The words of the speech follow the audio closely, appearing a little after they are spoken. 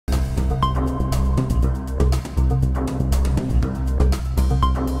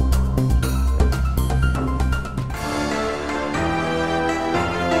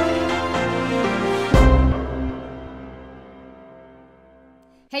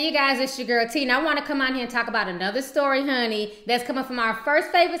Hey you guys, it's your girl T, and I want to come on here and talk about another story, honey, that's coming from our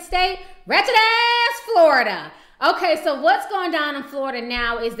first favorite state, Ratchet Florida. Okay, so what's going down in Florida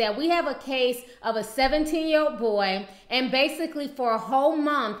now is that we have a case of a 17-year-old boy, and basically for a whole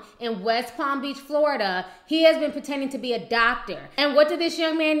month in West Palm Beach, Florida, he has been pretending to be a doctor. And what did this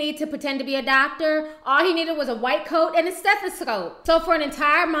young man need to pretend to be a doctor? All he needed was a white coat and a stethoscope. So for an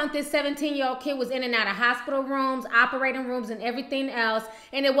entire month, this 17-year-old kid was in and out of hospital rooms, operating rooms, and everything else.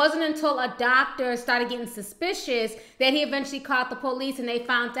 And it wasn't until a doctor started getting suspicious that he eventually called the police, and they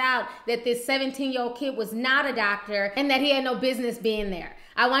found out that this 17-year-old kid was not a doctor and that he had no business being there.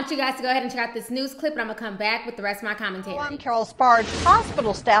 I want you guys to go ahead and check out this news clip, and I'm going to come back with the rest of my commentary. I'm Carol Sparge.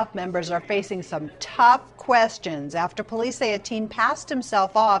 Hospital staff members are facing some tough questions after police say a teen passed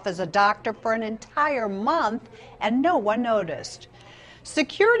himself off as a doctor for an entire month and no one noticed.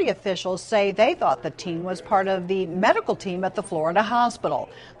 Security officials say they thought the teen was part of the medical team at the Florida hospital.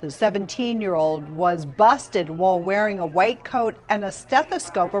 The 17-year-old was busted while wearing a white coat and a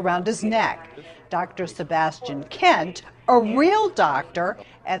stethoscope around his neck. Dr. Sebastian Kent, a real doctor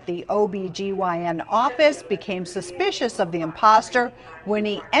at the OB/GYN office, became suspicious of the imposter when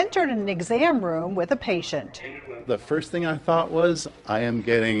he entered an exam room with a patient. The first thing I thought was, I'm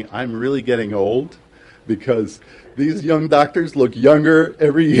really getting old, because these young doctors look younger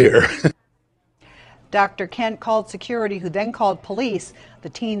every year. Dr. Kent called security, who then called police. The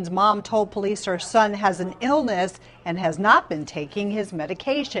teen's mom told police her son has an illness and has not been taking his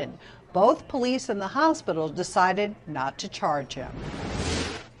medication. Both police and the hospital decided not to charge him.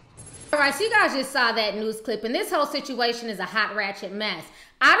 All right, so you guys just saw that news clip, and this whole situation is a hot ratchet mess.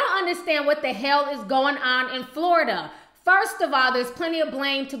 I don't understand what the hell is going on in Florida. First of all, there's plenty of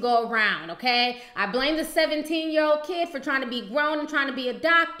blame to go around, okay? I blame the 17-year-old kid for trying to be grown and trying to be a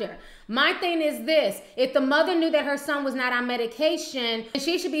doctor. My thing is this: if the mother knew that her son was not on medication,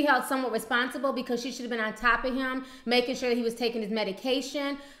 she should be held somewhat responsible, because she should have been on top of him, making sure that he was taking his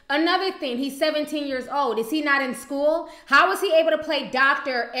medication. Another thing, he's 17 years old. Is he not in school? How was he able to play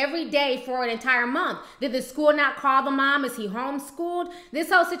doctor every day for an entire month? Did the school not call the mom? Is he homeschooled?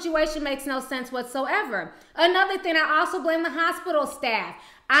 This whole situation makes no sense whatsoever. Another thing, I also blame the hospital staff.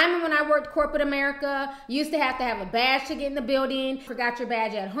 I remember when I worked corporate America, you used to have a badge to get in the building. Forgot your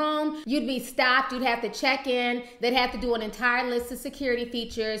badge at home, you'd be stopped, you'd have to check in. They'd have to do an entire list of security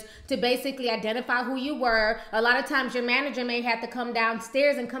features to basically identify who you were. A lot of times your manager may have to come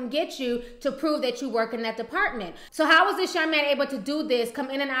downstairs and come get you to prove that you work in that department. So how was this young man able to do this, come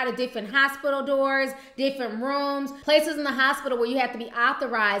in and out of different hospital doors, different rooms, places in the hospital where you have to be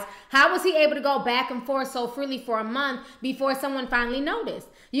authorized? How was he able to go back and forth so freely for a month before someone finally noticed?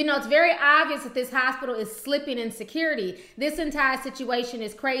 You know, it's very obvious that this hospital is slipping in security. This entire situation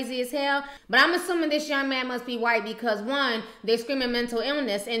is crazy as hell, but I'm assuming this young man must be white, because one, they're screaming mental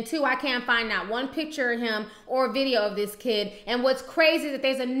illness, and two, I can't find not one picture of him or video of this kid. And what's crazy is that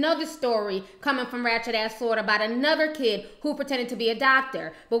there's another story coming from Ratchet Florida about another kid who pretended to be a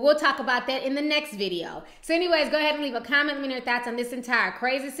doctor, but we'll talk about that in the next video. So anyways, go ahead and leave a comment, let me know your thoughts on this entire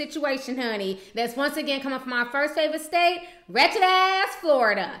crazy situation, honey, that's once again coming from our first favorite state, Ratchet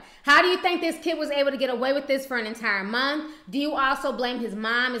Florida. How do you think this kid was able to get away with this for an entire month? Do you also blame his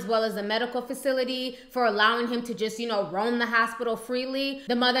mom as well as the medical facility for allowing him to just, roam the hospital freely?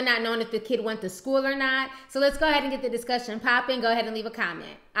 The mother not knowing if the kid went to school or not? So let's go ahead and get the discussion popping. Go ahead and leave a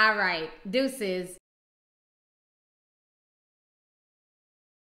comment. All right, deuces.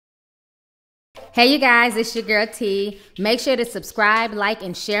 Hey you guys, it's your girl T. Make sure to subscribe, like,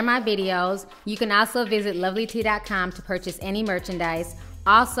 and share my videos. You can also visit lovelyt.com to purchase any merchandise.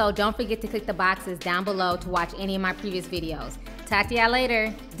 Also, don't forget to click the boxes down below to watch any of my previous videos. Talk to y'all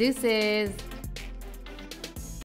later. Deuces.